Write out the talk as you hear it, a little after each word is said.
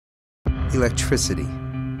Electricity.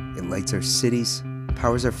 It lights our cities,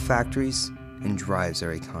 powers our factories, and drives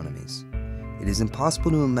our economies. It is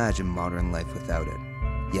impossible to imagine modern life without it.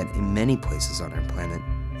 Yet in many places on our planet,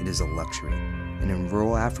 it is a luxury. And in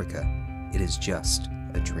rural Africa, it is just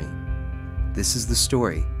a dream. This is the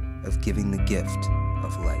story of giving the gift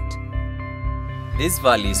of light. This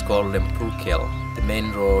valley is called Emprukel. The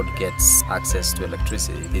main road gets access to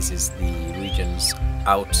electricity. This is the region's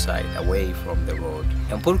outside, away from the road.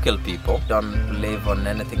 Emprukel people don't live on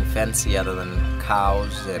anything fancy other than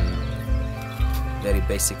cows and very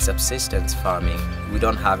basic subsistence farming. We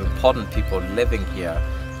don't have important people living here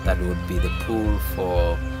that would be the pool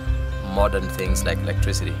for modern things like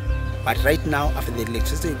electricity. But right now, after the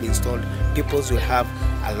electricity is installed, people will have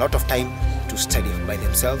a lot of time to study by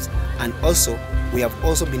themselves, and also we have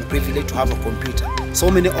also been privileged to have a computer. So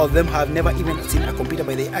many of them have never even seen a computer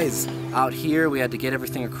by their eyes. Out here we had to get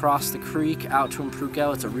everything across the creek out to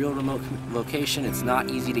Emprukel. It's a real remote location. It's not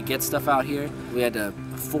easy to get stuff out here. We had to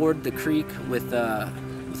ford the creek with a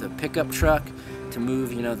pickup truck to move,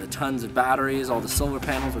 the tons of batteries. All the solar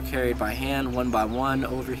panels were carried by hand, one by one,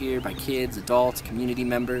 over here by kids, adults, community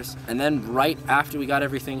members. And then right after we got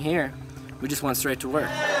everything here, we just went straight to work.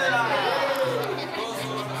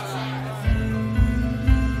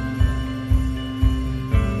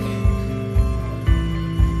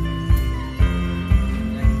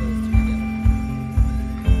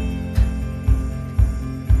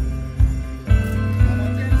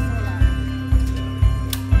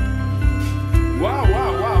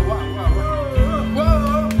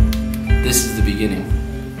 This is the beginning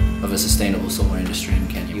of a sustainable solar industry in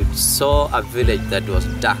Kenya. You saw a village that was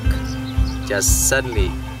dark just suddenly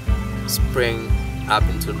spring up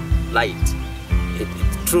into light.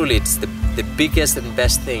 Truly, it's the biggest and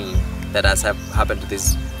best thing that has happened to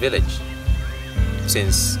this village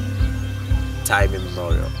since time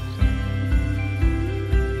immemorial.